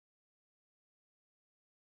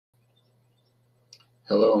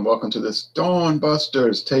Hello and welcome to this Dawn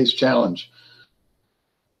Busters Taste Challenge.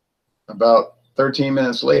 About 13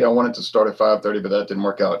 minutes late. I wanted to start at 5:30, but that didn't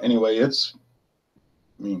work out. Anyway, it's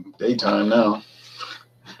daytime now.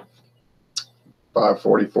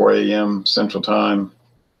 5:44 a.m. Central Time,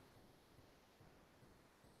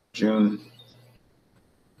 June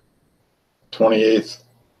 28th,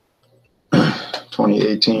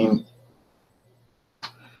 2018.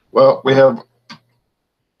 Well, we have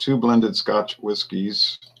two blended Scotch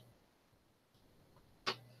whiskeys.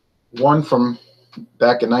 One from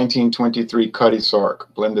back in 1923, Cutty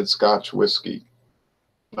Sark, blended Scotch whiskey.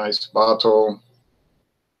 Nice bottle,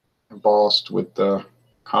 embossed with the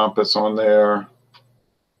compass on there,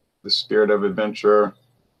 the spirit of adventure.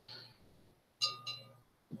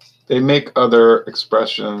 They make other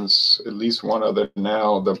expressions, at least one other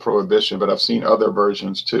now, the Prohibition, but I've seen other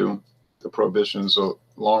versions too. The Prohibition's are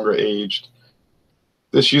longer aged.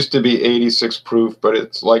 This used to be 86 proof, but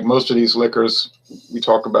it's like most of these liquors we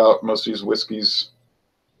talk about, most of these whiskeys,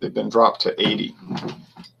 they've been dropped to 80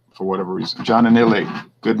 for whatever reason. John and Illy,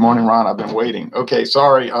 good morning, Ron. I've been waiting. Okay,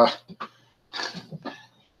 sorry.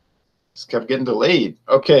 Just kept getting delayed.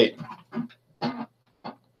 Okay.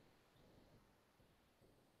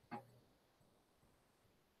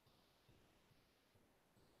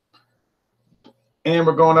 And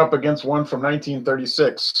we're going up against one from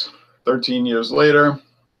 1936. 13 years later,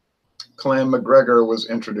 MacGregor was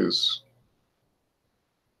introduced.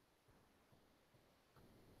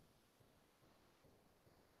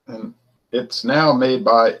 And it's now made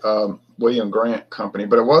by William Grant Company,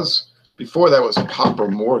 but it was, before that was Popper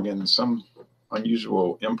Morgan, some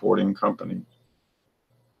unusual importing company.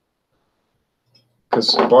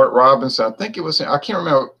 Because Bart Robinson, I think it was, I can't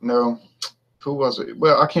remember, no, who was it?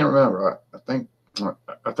 Well, I can't remember. I think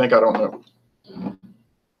I don't know.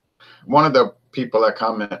 One of the people that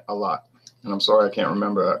comment a lot, and I'm sorry I can't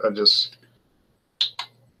remember.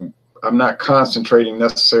 I'm not concentrating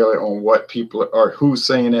necessarily on what people are, who's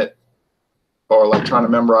saying it, or like trying to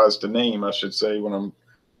memorize the name, I should say, when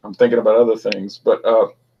I'm thinking about other things. But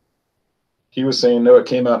he was saying, no, it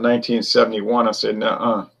came out in 1971. I said,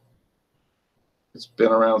 no, it's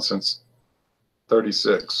been around since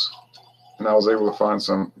 36. And I was able to find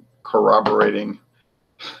some corroborating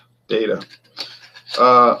data.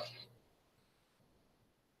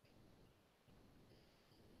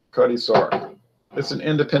 Cutty Sark. It's an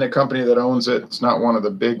independent company that owns it. It's not one of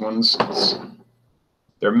the big ones.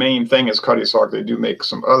 Their main thing is Cutty Sark. They do make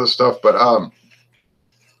some other stuff, but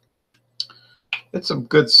it's a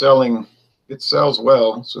good selling. It sells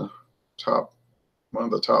well. It's one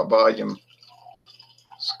of the top volume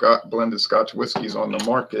blended Scotch whiskeys on the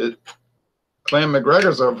market.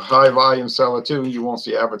 MacGregor's a high volume seller too. You won't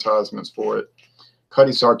see advertisements for it.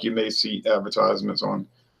 Cutty Sark, you may see advertisements on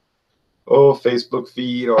Facebook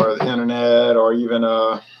feed or the internet, or even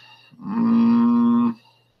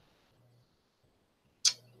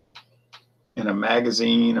in a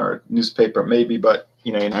magazine or newspaper maybe, but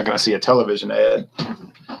you're not going to see a television ad,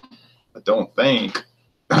 I don't think.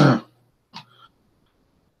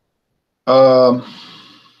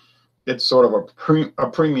 It's sort of a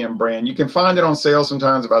premium brand. You can find it on sale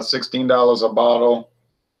sometimes about $16 a bottle.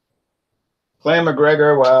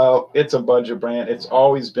 MacGregor, well, it's a budget brand. It's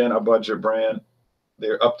always been a budget brand.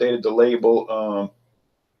 They're updated the label.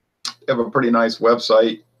 They have a pretty nice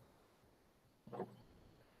website.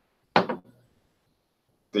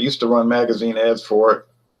 They used to run magazine ads for it.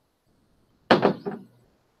 I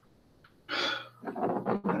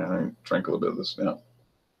drank a little bit of this now.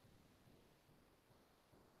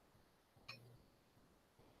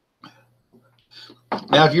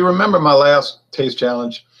 Now, if you remember my last taste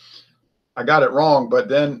challenge, I got it wrong, but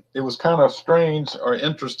then it was kind of strange or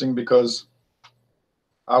interesting because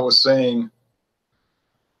I was saying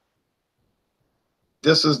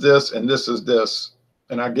this is this and this is this,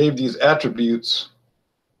 and I gave these attributes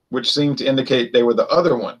which seemed to indicate they were the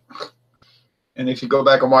other one. And if you go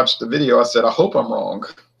back and watch the video, I said, I hope I'm wrong.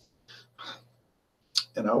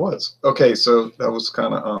 And I was. Okay, so that was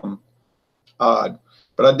kind of odd.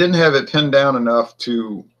 But I didn't have it pinned down enough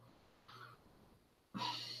to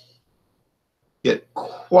get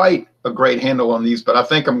quite a great handle on these, but I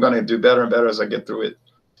think I'm going to do better and better as I get through it.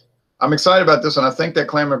 I'm excited about this, and I think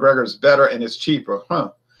that MacGregor is better and it's cheaper.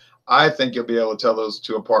 I think you'll be able to tell those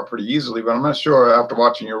two apart pretty easily, but I'm not sure after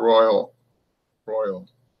watching your Royal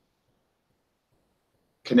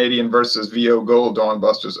Canadian versus VO Gold Dawn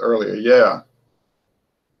Busters earlier. Yeah.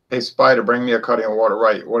 Hey, Spider, bring me a Cutty and water.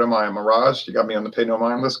 Right. What am I, a Mirage? You got me on the pay no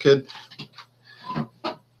mind list, kid?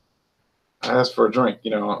 I asked for a drink.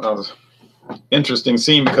 I was interesting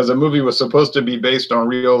scene because the movie was supposed to be based on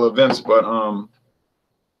real events, but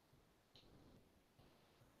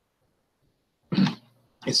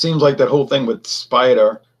it seems like that whole thing with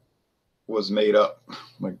Spider was made up.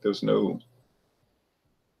 Like there's no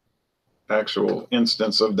actual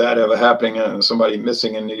instance of that ever happening and somebody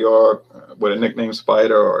missing in New York with a nickname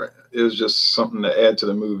Spider, or it was just something to add to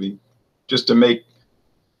the movie, just to make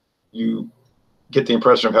you get the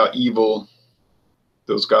impression of how evil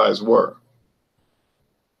those guys were.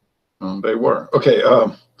 They were. Okay.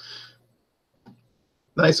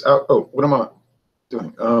 Nice. Oh, what am I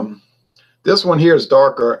doing? This one here is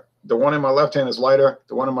darker. The one in my left hand is lighter.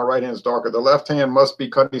 The one in my right hand is darker. The left hand must be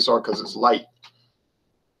Cutty Sark because it's light.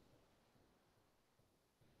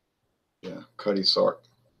 Yeah, Cutty Sark.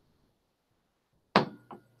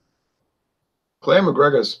 Clay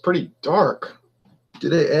MacGregor is pretty dark.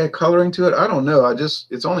 Did they add coloring to it? I don't know.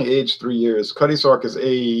 It's only aged 3 years. Cutty Sark is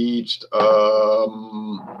aged. I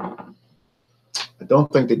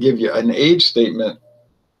don't think they give you an age statement.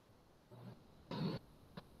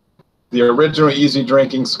 The original easy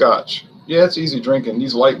drinking Scotch. Yeah, it's easy drinking.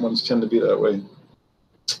 These light ones tend to be that way.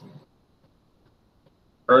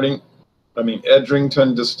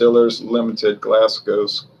 Edrington Distillers Limited, Glasgow,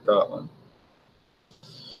 Scotland.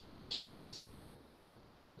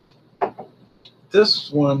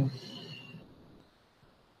 This one,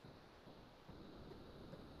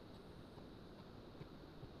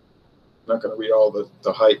 I'm not going to read all the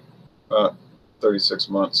hype. 36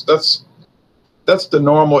 months. That's the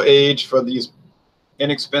normal age for these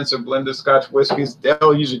inexpensive blended Scotch whiskeys.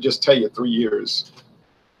 They'll usually just tell you 3 years.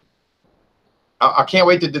 I can't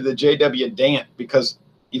wait to do the JW Dant, because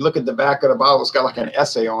you look at the back of the bottle, it's got like an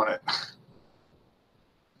essay on it.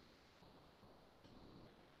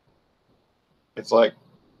 It's like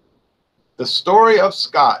the story of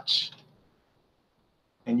Scotch,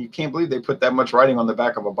 and you can't believe they put that much writing on the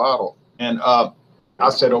back of a bottle. And I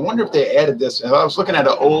said, I wonder if they added this. And I was looking at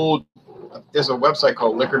there's a website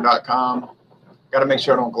called liquor.com. Got to make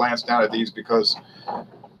sure I don't glance down at these, because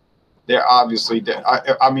they're obviously,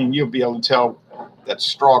 I mean, you'll be able to tell that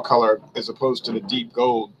straw color as opposed to the deep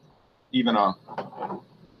gold, even a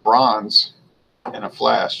bronze in a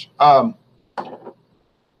flash.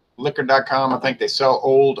 Liquor.com, I think they sell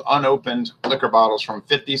old unopened liquor bottles from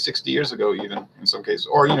 50, 60 years ago, even in some cases,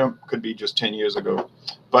 or, could be just 10 years ago.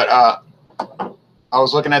 But I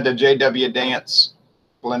was looking at the JW Dance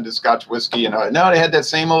blended Scotch whiskey, and now they had that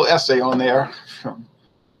same old essay on there from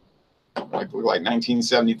like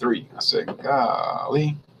 1973. I said,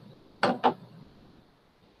 golly.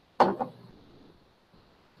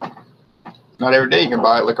 Not every day you can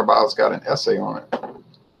buy a liquor bottle that's got an essay on it.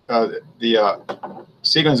 The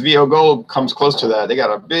Seagram's VO Gold comes close to that. They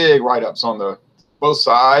got a big write-ups on both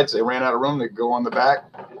sides. They ran out of room to go on the back.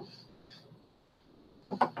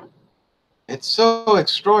 It's so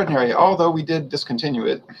extraordinary, although we did discontinue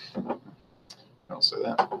it. Don't say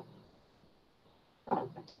that.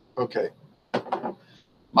 Okay.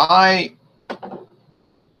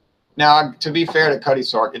 Now, to be fair to Cutty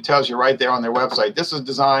Sark, it tells you right there on their website, this is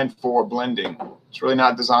designed for blending. It's really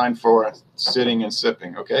not designed for sitting and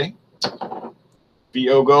sipping, okay?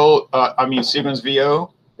 VO Gold, Seagram's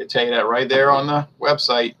VO, they tell you that right there on the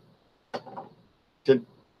website.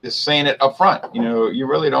 Just saying it up front. You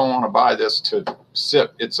really don't want to buy this to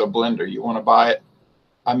sip. It's a blender. You want to buy it.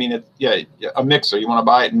 A mixer. You want to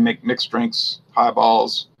buy it and make mixed drinks,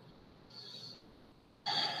 highballs,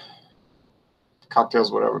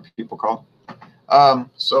 cocktails, whatever people call.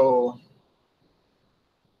 So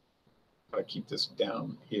I keep this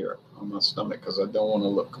down here on my stomach because I don't want to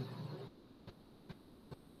look.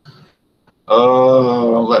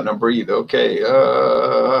 Oh, I'm letting them breathe. Okay.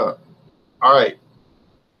 All right.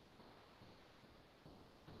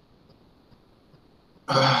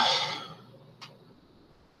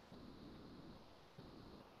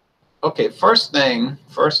 Okay, first thing.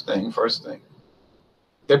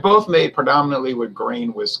 They're both made predominantly with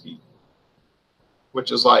grain whiskey,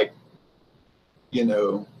 which is like,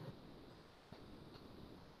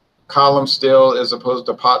 column still as opposed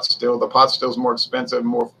to pot still. The pot still is more expensive,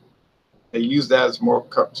 they use that as more,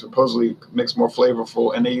 supposedly makes more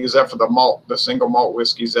flavorful, and they use that for the single malt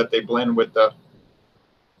whiskeys that they blend with the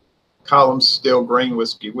column still grain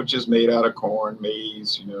whiskey, which is made out of corn,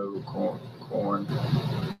 maize, corn.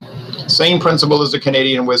 Same principle as the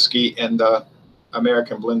Canadian whiskey and the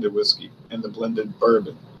American blended whiskey and the blended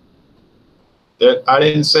bourbon. I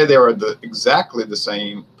didn't say they were exactly the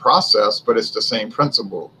same process, but it's the same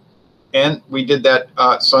principle. And we did that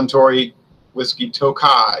Suntory whiskey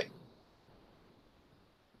Tokai.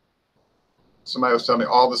 Somebody was telling me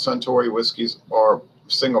all the Suntory whiskeys are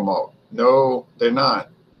single malt. No, they're not.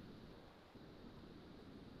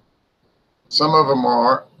 Some of them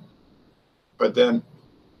are, but then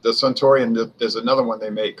the Suntory, and there's another one they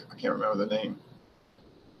make. I can't remember the name.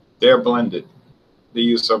 They're blended. They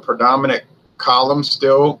use a predominant column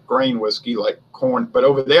still grain whiskey like corn, but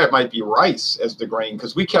over there it might be rice as the grain,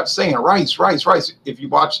 because we kept saying rice, rice, rice. If you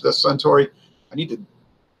watch the Suntory, I need to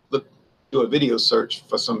do a video search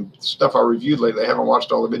for some stuff I reviewed lately. I haven't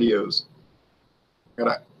watched all the videos.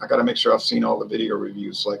 I gotta make sure I've seen all the video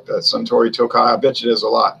reviews like the Suntory Tokai. I bet you there's a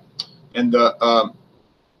lot. And the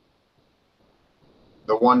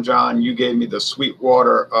one, John, you gave me the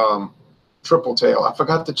Sweetwater Triple Tail. I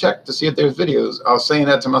forgot to check to see if there's videos. I was saying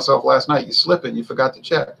that to myself last night. You slipping, you forgot to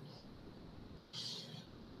check.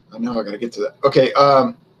 I know I gotta get to that. Okay,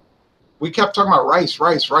 we kept talking about rice,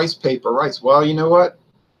 rice, rice paper, rice. Well, you know what?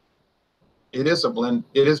 It is a blend.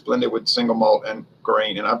 It is blended with single malt and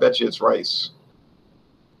grain, and I bet you it's rice.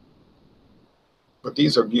 But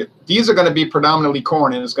these are going to be predominantly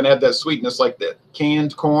corn, and it's going to have that sweetness like that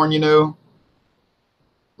canned corn, you know,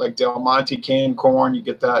 like Del Monte canned corn. You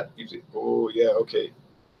get that. You say, oh yeah, okay.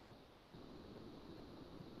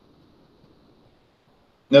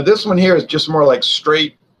 Now this one here is just more like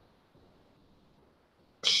straight,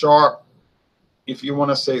 sharp, if you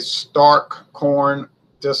want to say stark corn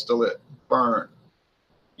distillate burn.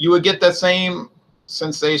 You would get that same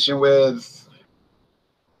sensation with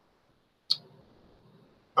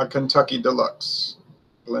a Kentucky Deluxe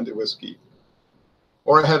blended whiskey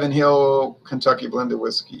or a Heaven Hill Kentucky blended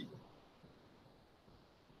whiskey.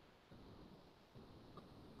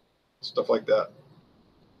 Stuff like that.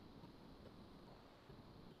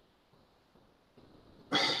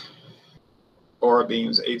 Aura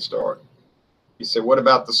Beams 8-star. You say, what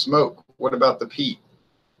about the smoke? What about the peat?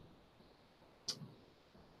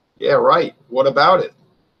 Yeah, right. What about it?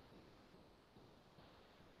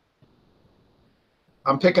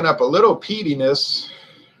 I'm picking up a little peatiness,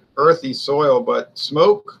 earthy soil, but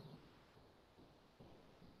smoke?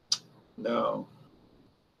 No.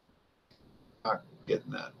 Not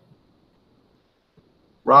getting that.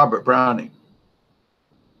 Robert Browning.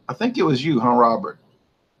 I think it was you, huh, Robert,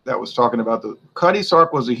 that was talking about the Cutty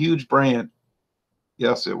Sark was a huge brand.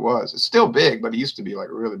 Yes, it was. It's still big, but it used to be like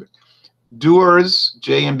really big. Dewar's,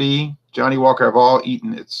 J&B, Johnny Walker have all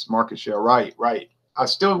eaten its market share. Right, right. I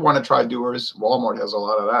still want to try Dewar's. Walmart has a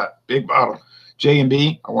lot of that. Big bottle.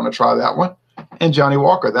 J&B, I want to try that one. And Johnny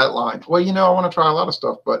Walker, that line. Well, you know, I want to try a lot of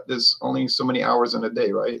stuff, but there's only so many hours in a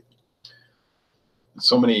day, right?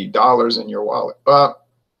 So many dollars in your wallet.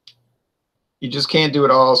 You just can't do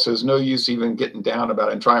it all, so there's no use even getting down about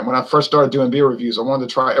it and trying. When I first started doing beer reviews, I wanted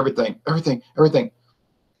to try everything.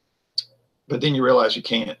 But then you realize you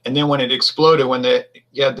can't. And then when it exploded, when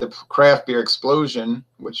you had the craft beer explosion,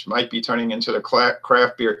 which might be turning into the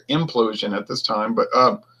craft beer implosion at this time, but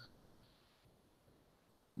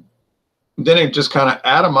then it just kind of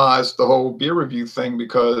atomized the whole beer review thing,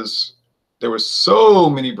 because there were so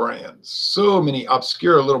many brands, so many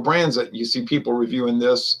obscure little brands that you see people reviewing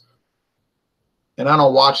this. And I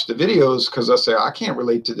don't watch the videos because I say, I can't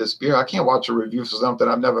relate to this beer. I can't watch a review for something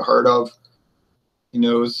I've never heard of. You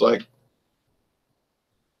know, it's like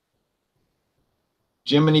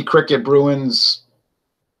Jiminy Cricket Brewing's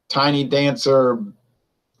Tiny Dancer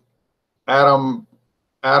atom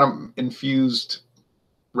infused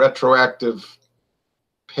retroactive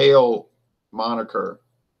pale moniker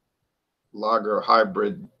lager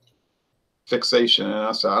hybrid fixation. And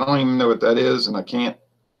I said, I don't even know what that is, and I can't.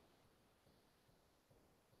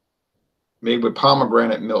 Made with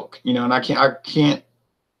pomegranate milk, you know, and I can't.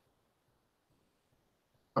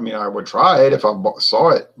 I mean, I would try it if I saw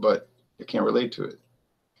it, but I can't relate to it.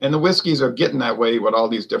 And the whiskeys are getting that way with all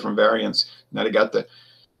these different variants. Now they got the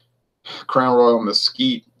Crown Royal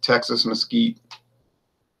Mesquite, Texas Mesquite.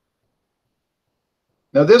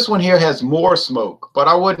 Now this one here has more smoke, but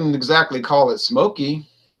I wouldn't exactly call it smoky.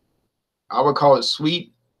 I would call it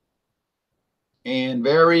sweet and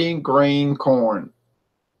very grain corn.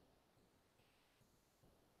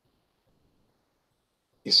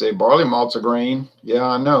 You say barley malt's a grain. Yeah,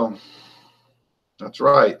 I know. That's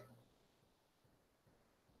right.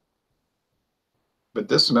 But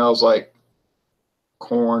this smells like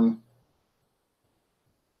corn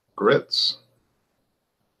grits.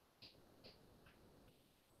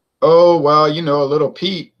 Oh, well, you know, a little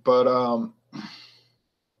peat, but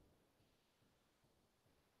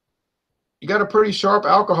you got a pretty sharp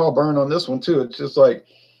alcohol burn on this one too. It's just like,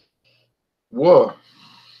 whoa.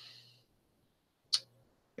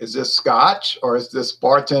 Is this Scotch or is this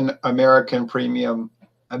Barton American premium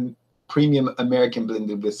American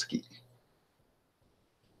blended whiskey?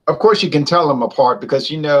 Of course, you can tell them apart because,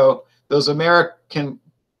 you know, those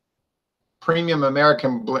premium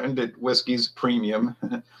American blended whiskeys, premium,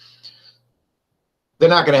 they're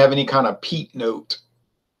not going to have any kind of peat note.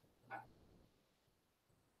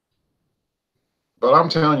 But I'm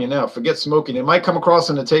telling you now, forget smoking. It might come across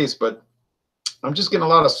in the taste, but I'm just getting a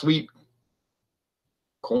lot of sweet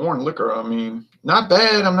corn liquor. I mean, not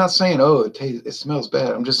bad. I'm not saying, oh, it smells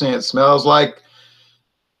bad. I'm just saying it smells like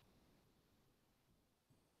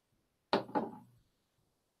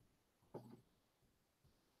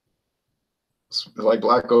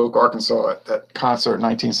Black Oak, Arkansas at that concert in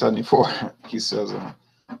 1974. He says,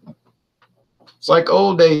 it's like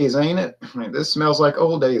old days, ain't it? I mean, this smells like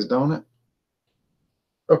old days, don't it?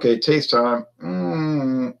 Okay, taste time.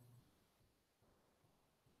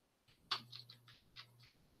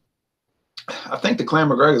 I think the Clan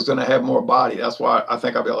MacGregor is going to have more body. That's why I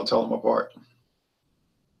think I'll be able to tell them apart.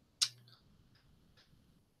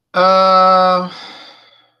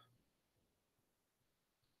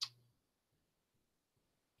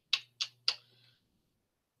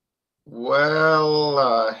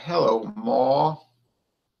 Well, hello, Ma.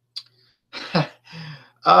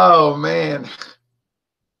 Oh, man.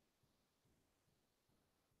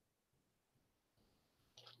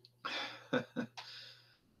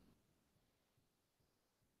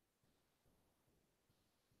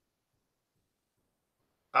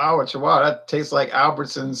 Oh, Chihuahua, that tastes like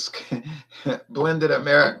Albertson's blended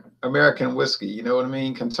American whiskey. You know what I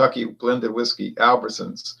mean? Kentucky blended whiskey,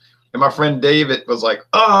 Albertson's. And my friend David was like,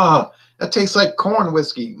 oh, that tastes like corn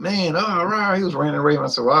whiskey. Man, oh, right. He was ranting and raving. I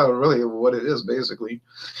said, well, really what it is, basically.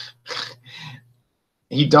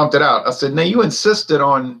 He dumped it out. I said, now you insisted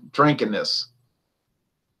on drinking this.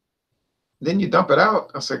 Then you dump it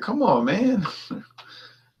out. I said, come on, man.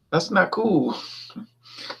 That's not cool.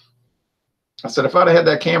 I said, if I'd have had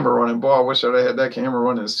that camera running, boy, I wish I'd have had that camera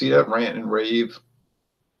running and see that rant and rave.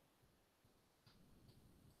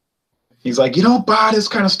 He's like, you don't buy this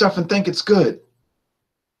kind of stuff and think it's good.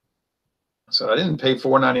 So I didn't pay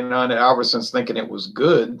 $4.99 at Albertsons thinking it was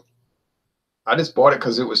good. I just bought it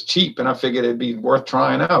because it was cheap and I figured it'd be worth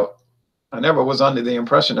trying out. I never was under the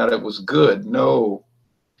impression that it was good. No.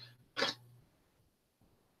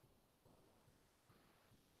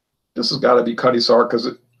 This has got to be Cutty Sark because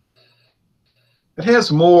it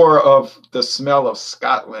has more of the smell of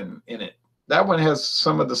Scotland in it. That one has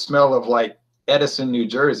some of the smell of like Edison, New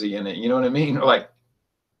Jersey in it. You know what I mean? Like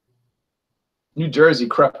New Jersey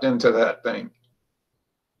crept into that thing.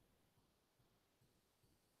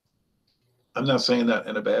 I'm not saying that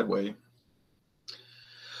in a bad way.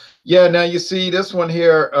 Yeah, now you see this one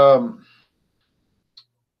here.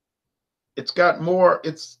 It's got more,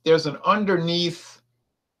 there's an underneath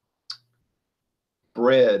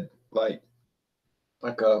bread, like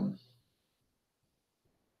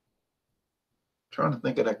trying to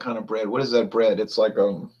think of that kind of bread. What is that bread? It's like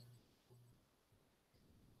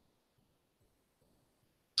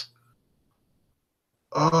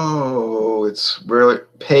oh, it's really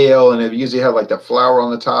pale, and it usually have like the flour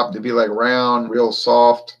on the top to be like round, real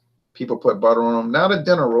soft. People put butter on them. Not a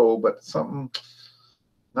dinner roll, but something,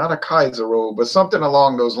 not a Kaiser roll, but something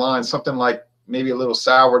along those lines. Something like maybe a little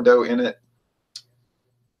sourdough in it.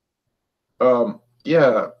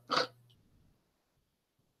 Yeah.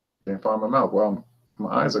 Can't find my mouth. Well,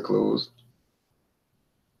 my eyes are closed.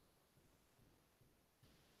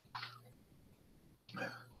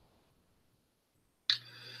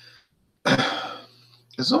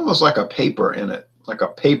 It's almost like a paper in it, like a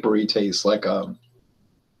papery taste, like a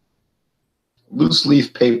loose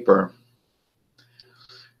leaf paper.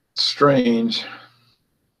 Strange.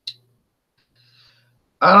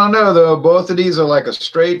 I don't know though. Both of these are like a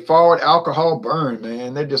straightforward alcohol burn,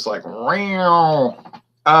 man. They're just like,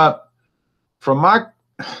 from my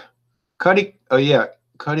Cutty, oh yeah,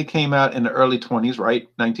 Cutty came out in the early 20s, right?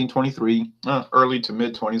 1923, early to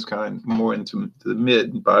mid 20s, kind more into the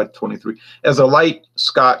mid by 23, as a light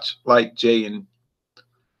Scotch, like J and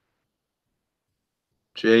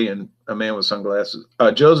a man with sunglasses.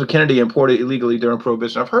 Joseph Kennedy imported illegally during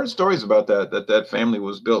Prohibition. I've heard stories about that family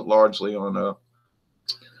was built largely on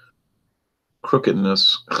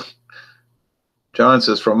crookedness. John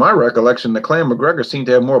says, from my recollection, the Clan MacGregor seemed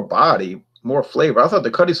to have more body, more flavor. I thought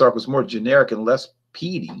the Cutty Sark was more generic and less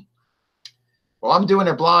peaty. Well, I'm doing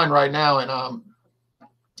it blind right now, and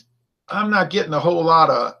I'm not getting a whole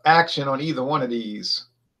lot of action on either one of these.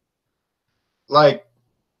 Like,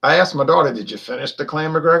 I asked my daughter, did you finish the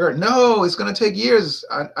Clan MacGregor? No, it's going to take years.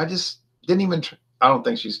 I just didn't even, I don't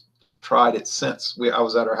think she's tried it since. I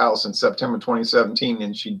was at her house in September 2017,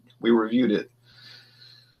 and we reviewed it.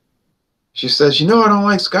 She says, you know, I don't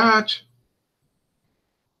like Scotch.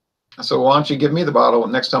 I said, well, why don't you give me the bottle?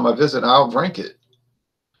 And next time I visit, I'll drink it.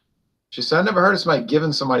 She said, I never heard of somebody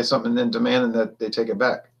giving somebody something and then demanding that they take it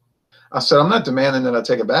back. I said, I'm not demanding that I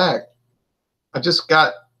take it back.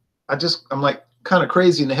 I'm like kind of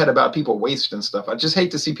crazy in the head about people wasting stuff. I just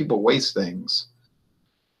hate to see people waste things.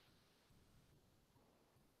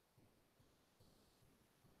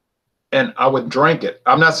 And I would drink it.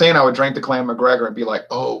 I'm not saying I would drink the Clan MacGregor and be like,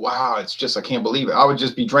 oh, wow, it's just, I can't believe it. I would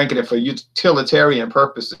just be drinking it for utilitarian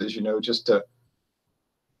purposes, you know, just to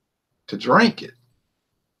drink it.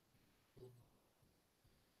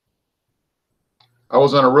 I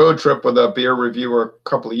was on a road trip with a beer reviewer a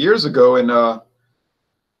couple of years ago, and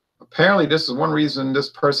apparently this is one reason this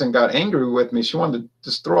person got angry with me. She wanted to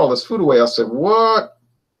just throw all this food away. I said, what?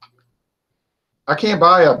 I can't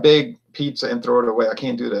buy a big pizza and throw it away. I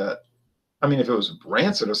can't do that. I mean, if it was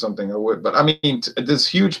rancid or something, I would. But I mean, this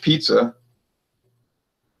huge pizza,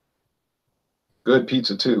 good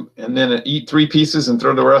pizza too, and then eat 3 pieces and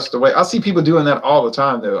throw the rest away. I see people doing that all the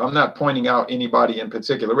time, though. I'm not pointing out anybody in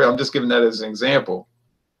particular. I'm just giving that as an example.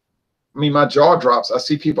 I mean, my jaw drops. I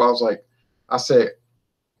see people. I say,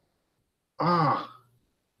 ah.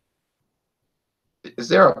 Is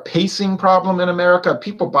there a pacing problem in America?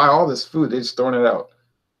 People buy all this food, they're just throwing it out.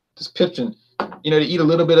 Just pitching, you know, to eat a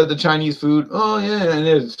little bit of the Chinese food. Oh, yeah, and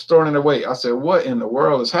they're just throwing it away. I said, what in the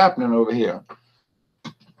world is happening over here?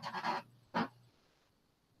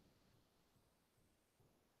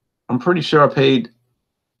 I'm pretty sure I paid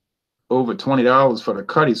over $20 for the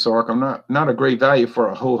Cutty Sark. I'm not a great value for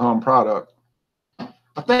a ho-hum product.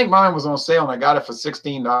 I think mine was on sale and I got it for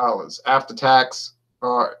 $16 after tax.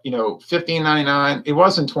 You know, $15.99. It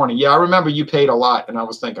wasn't $20. Yeah, I remember you paid a lot, and I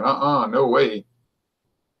was thinking, no way.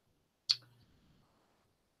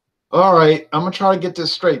 All right, I'm gonna try to get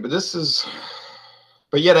this straight, but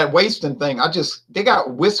yeah, that wasting thing. They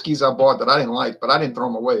got whiskeys I bought that I didn't like, but I didn't throw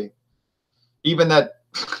them away. Even that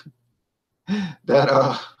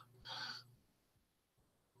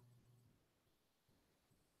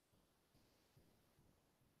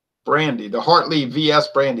brandy, the Hartley VS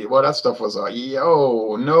brandy. Well, that stuff was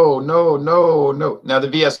no. Now the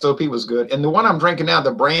VSOP was good, and the one I'm drinking now,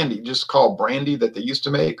 the brandy, just called brandy that they used to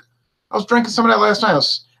make. I was drinking some of that last night.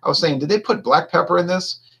 I was saying, did they put black pepper in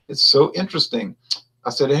this? It's so interesting. I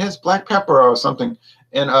said it has black pepper or something,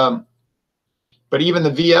 and but even the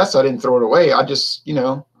VS, I didn't throw it away. I just, you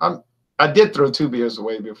know, I did throw 2 beers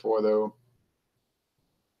away before though.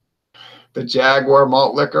 The Jaguar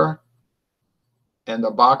malt liquor and the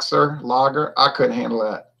Boxer lager, I couldn't handle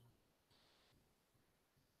that.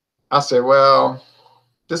 I said, well,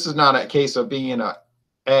 this is not a case of being an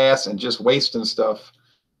ass and just wasting stuff.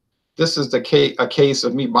 This is a case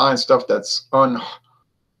of me buying stuff that's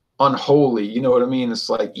unholy. You know what I mean? It's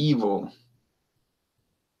like evil.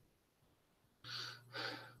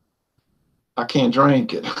 I can't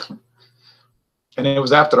drink it. And it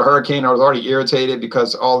was after the hurricane. I was already irritated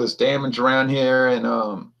because all this damage around here, and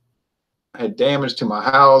I had damage to my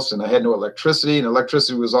house, and I had no electricity, and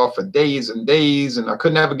electricity was off for days and days, and I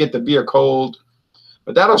couldn't ever get the beer cold.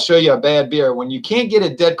 But that'll show you a bad beer when you can't get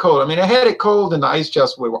it dead cold. I mean, I had it cold in the ice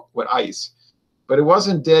chest with ice, but it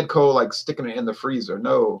wasn't dead cold like sticking it in the freezer.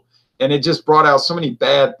 No. And it just brought out so many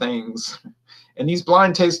bad things. And these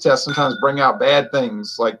blind taste tests sometimes bring out bad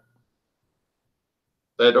things, like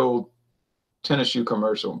that old tennis shoe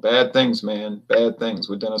commercial. Bad things, man. Bad things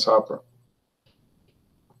with Dennis Hopper.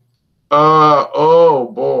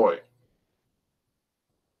 Oh boy.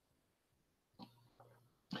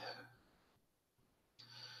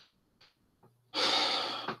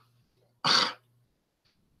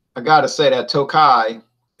 I gotta say that Tokai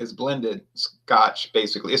is blended Scotch,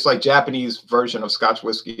 basically. It's like Japanese version of Scotch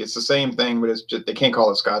whiskey. It's the same thing, but it's just, they can't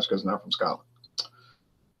call it Scotch because it's not from Scotland.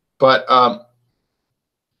 But I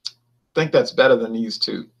think that's better than these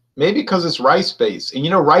two. Maybe because it's rice-based. And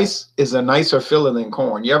you know, rice is a nicer filler than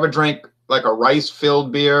corn. You ever drink like a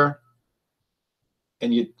rice-filled beer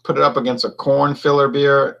and you put it up against a corn filler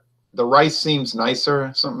beer? The rice seems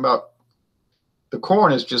nicer. Something about the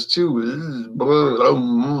corn is just too.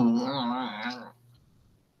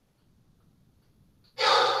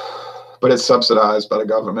 But it's subsidized by the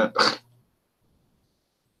government.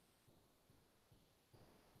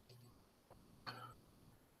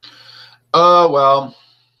 Well,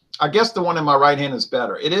 I guess the one in my right hand is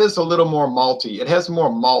better. It is a little more malty. It has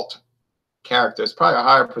more malt character. It's probably a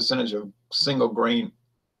higher percentage of single malt grain,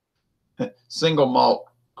 single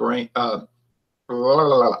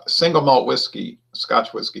malt whiskey,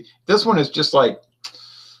 Scotch whiskey. This one is just like,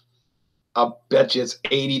 I bet you it's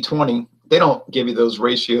 80-20. They don't give you those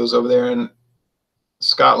ratios over there in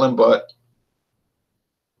Scotland, but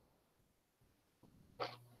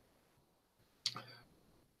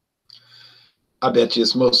I bet you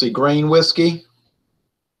it's mostly grain whiskey.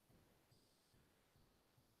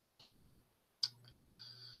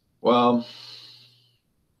 Well,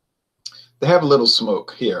 they have a little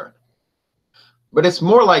smoke here, but it's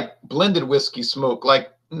more like blended whiskey smoke.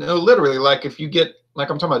 Like, no, literally, like if you get, like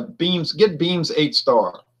I'm talking about Beams, get Beams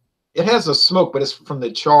 8-star. It has a smoke, but it's from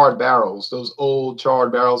the charred barrels, those old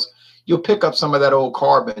charred barrels. You'll pick up some of that old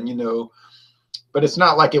carbon, you know, but it's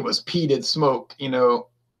not like it was peated smoke, you know,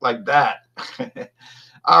 like that.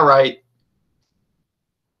 All right.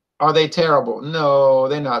 Are they terrible? No,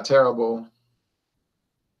 they're not terrible.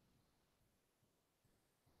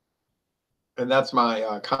 And that's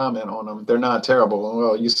my comment on them. They're not terrible.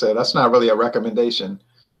 Well, you said that's not really a recommendation.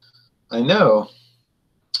 I know,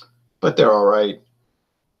 but they're all right.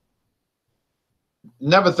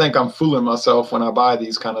 Never think I'm fooling myself when I buy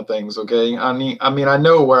these kind of things. Okay, I mean, I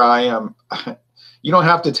know where I am. You don't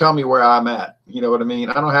have to tell me where I'm at. You know what I mean?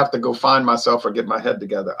 I don't have to go find myself or get my head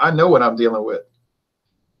together. I know what I'm dealing with.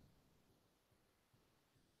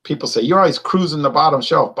 People say you're always cruising the bottom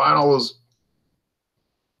shelf, buying all those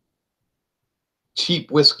cheap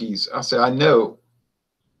whiskeys. I say I know,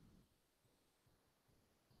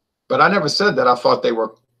 but I never said that I thought they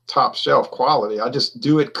were top shelf quality. I just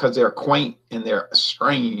do it because they're quaint and they're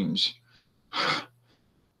strange.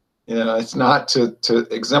 You know, it's not to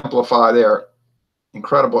exemplify their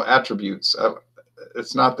incredible attributes.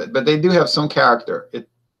 It's not that, but they do have some character. It,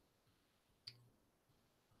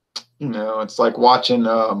 you know, it's like watching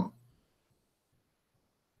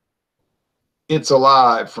It's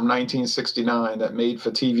Alive from 1969, that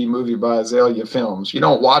made-for-TV movie by Azalea Films. You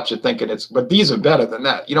don't watch it thinking it's, but these are better than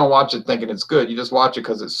that. You don't watch it thinking it's good. You just watch it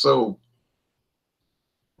because it's so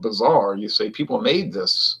bizarre. You say people made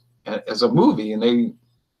this as a movie, and they,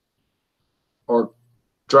 or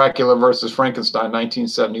Dracula versus Frankenstein,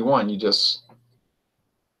 1971. You just,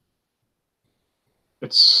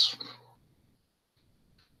 it's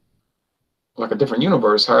like a different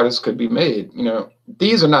universe how this could be made. You know,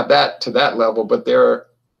 these are not that to that level, but they're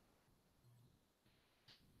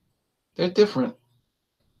different.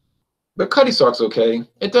 But Cutty Sark's okay.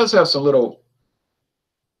 It does have some little,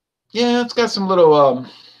 yeah, it's got some little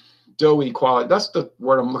doughy quality. That's the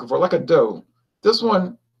word I'm looking for, like a dough. This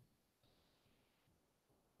one,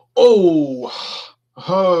 oh,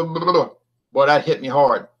 boy, that hit me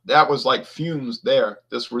hard. That was like fumes there.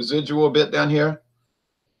 This residual bit down here.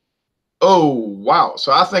 Oh, wow.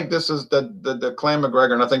 So I think this is the Clan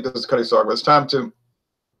MacGregor, and I think this is Cutty Sark. But it's time to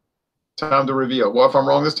reveal. Well, if I'm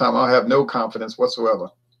wrong this time, I'll have no confidence whatsoever.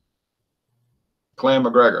 Clan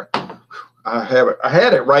MacGregor. I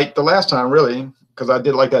had it right the last time, really, because I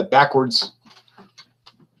did like that backwards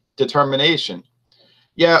determination.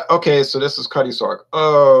 Yeah, okay, so this is Cutty Sark.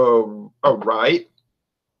 Oh, all right.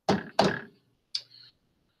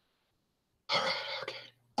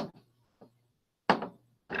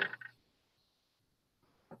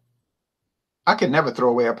 I could never throw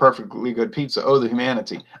away a perfectly good pizza. Oh, the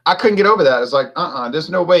humanity. I couldn't get over that. It's like, there's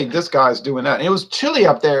no way this guy's doing that. And it was chilly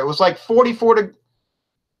up there. It was like 44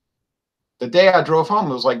 the day I drove home,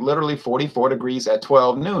 it was like literally 44 degrees at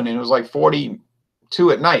 12 noon. And it was like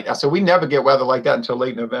 42 at night. I said, we never get weather like that until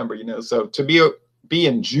late November, you know. So to be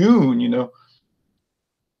in June, you know.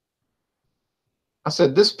 I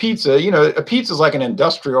said, this pizza, you know, a pizza is like an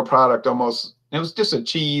industrial product almost. It was just a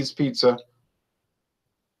cheese pizza.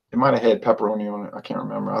 It might have had pepperoni on it. I can't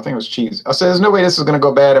remember. I think it was cheese. I said, there's no way this is going to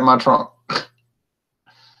go bad in my trunk. It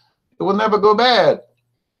will never go bad.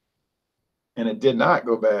 And it did not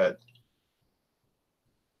go bad.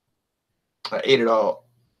 I ate it all.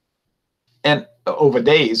 And over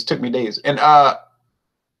days, took me days. And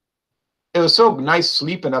it was so nice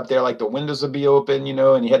sleeping up there. Like the windows would be open, you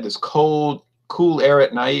know, and you had this cold, cool air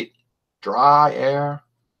at night, dry air.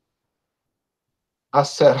 I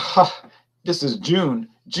said, this is June.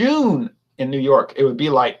 June in New York. It would be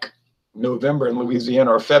like November in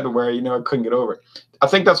Louisiana or February. You know, I couldn't get over it. I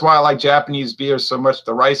think that's why I like Japanese beers so much.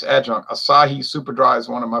 The rice adjunct, Asahi Super Dry, is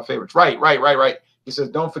one of my favorites. Right. He says,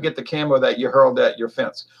 don't forget the Camo that you hurled at your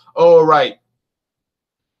fence. Oh, right.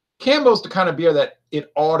 Camo's the kind of beer that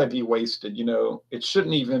it ought to be wasted. You know, it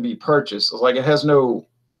shouldn't even be purchased. It's like it has no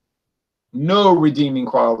redeeming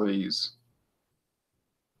qualities.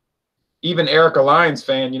 Even Eric, a Lions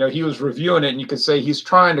fan, you know, he was reviewing it, and you could say he's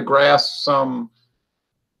trying to grasp some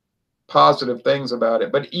positive things about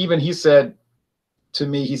it. But even he said to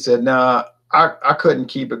me, he said, nah, I couldn't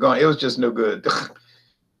keep it going. It was just no good.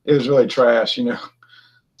 It was really trash, you know.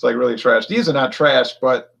 It's like really trash. These are not trash,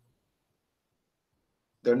 but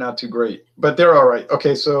they're not too great. But they're all right.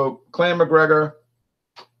 Okay, so Clan MacGregor.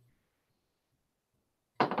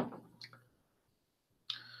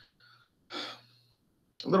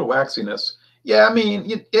 A little waxiness. Yeah, I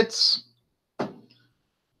mean, it's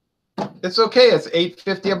it's okay. It's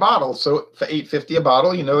 $8.50 a bottle. So for $8.50 a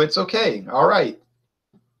bottle, you know, it's okay. All right.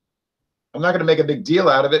 I'm not going to make a big deal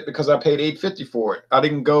out of it because I paid $8.50 for it. I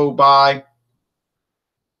didn't go buy,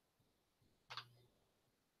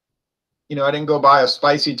 you know, I didn't go buy a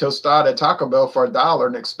spicy tostada at Taco Bell for $1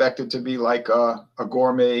 and expect it to be like a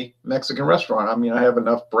gourmet Mexican restaurant. I mean, I have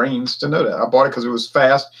enough brains to know that. I bought it because it was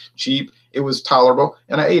fast, cheap, it was tolerable,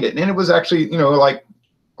 and I ate it. And it was actually, you know, like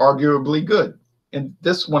arguably good. And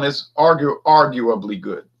this one is arguably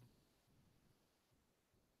good.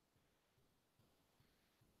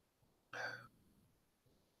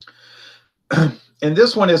 And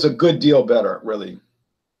this one is a good deal better, really.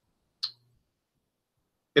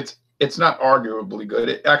 It's not arguably good.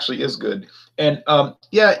 It actually is good. And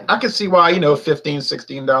yeah, I can see why, you know, $15,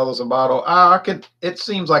 $16 a bottle. It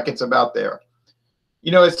seems like it's about there.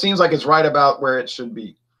 You know, it seems like it's right about where it should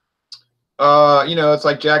be. You know, it's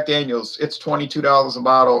like Jack Daniels. It's $22 a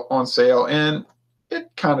bottle on sale, and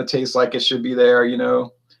it kind of tastes like it should be there, you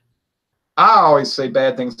know. I always say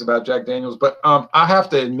bad things about Jack Daniels, but I have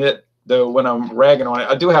to admit, though, when I'm ragging on it,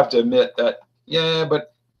 I do have to admit that, yeah,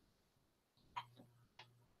 but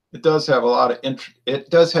it does have a lot of it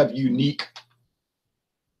does have unique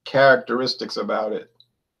characteristics about it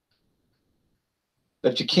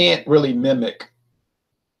that you can't really mimic.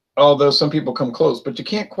 Although some people come close, but you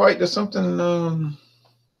can't quite. There's something,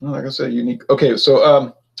 like I said, unique. Okay,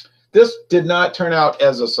 so this did not turn out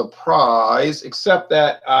as a surprise, except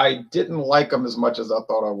that I didn't like them as much as I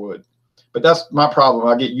thought I would. But that's my problem.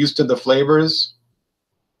 I get used to the flavors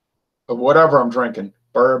of whatever I'm drinking.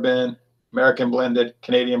 Bourbon, American blended,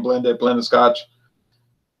 Canadian blended, blended Scotch.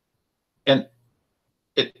 And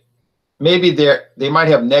maybe they might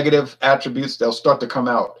have negative attributes. They'll start to come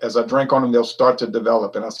out. As I drink on them, they'll start to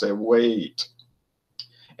develop. And I say, wait.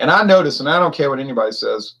 And I notice, and I don't care what anybody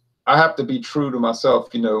says, I have to be true to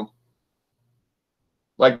myself, you know.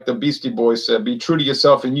 Like the Beastie Boys said, be true to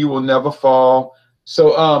yourself and you will never fall.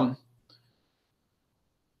 So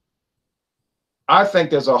I think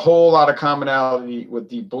there's a whole lot of commonality with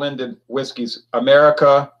the blended whiskeys.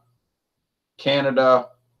 America, Canada,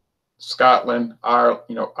 Scotland,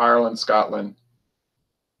 Ireland, Scotland.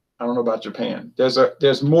 I don't know about Japan.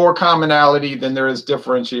 There's more commonality than there is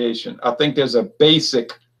differentiation. I think there's a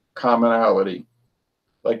basic commonality.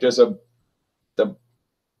 Like there's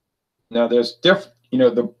different, you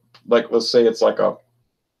know, like let's say it's like a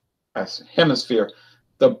hemisphere.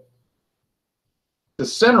 The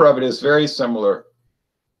center of it is very similar.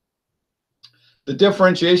 The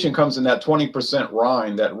differentiation comes in that 20%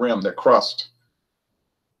 rind, that rim, the crust.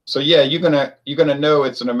 So yeah, you're gonna know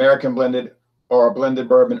it's an American blended or a blended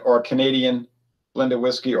bourbon or a Canadian blended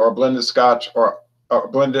whiskey or a blended Scotch or a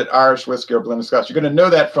blended Irish whiskey or blended Scotch. You're gonna know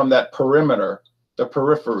that from that perimeter, the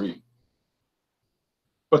periphery.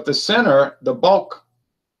 But the center, the bulk,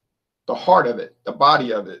 the heart of it, the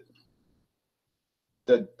body of it,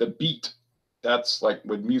 the beat, that's like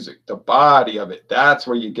with music, the body of it, that's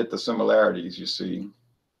where you get the similarities, you see.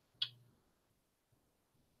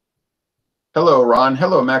 Hello, Ron.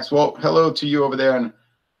 Hello, Maxwell. Hello to you over there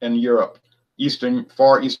in Europe,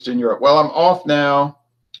 far Eastern Europe. Well, I'm off now.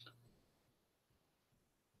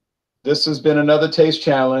 This has been another taste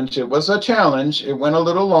challenge. It was a challenge. It went a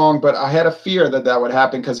little long, but I had a fear that would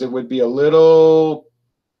happen because it would be a little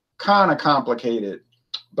kind of complicated.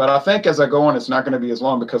 But I think as I go on, it's not going to be as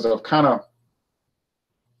long because I've kind of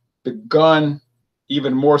begun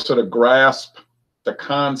even more sort of grasp the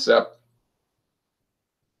concept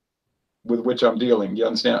with which I'm dealing. You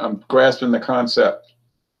understand? I'm grasping the concept.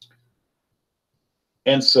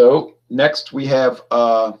 And so next we have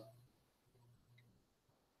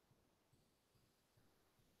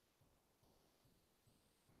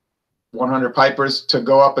 100 pipers to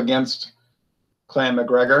go up against Clan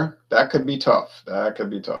MacGregor. That could be tough. That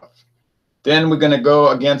could be tough. Then we're going to go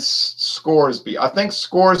against Scoresby. I think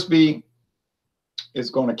Scoresby is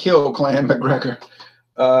going to kill Clan MacGregor.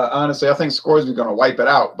 Honestly, I think Scoresby is going to wipe it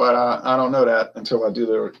out, but I don't know that until I do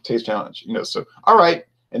the taste challenge. You know, so all right.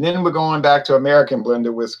 And then we're going back to American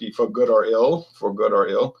blended whiskey for good or ill. For good or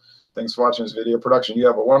ill. Thanks for watching this video production. You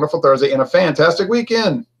have a wonderful Thursday and a fantastic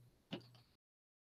weekend.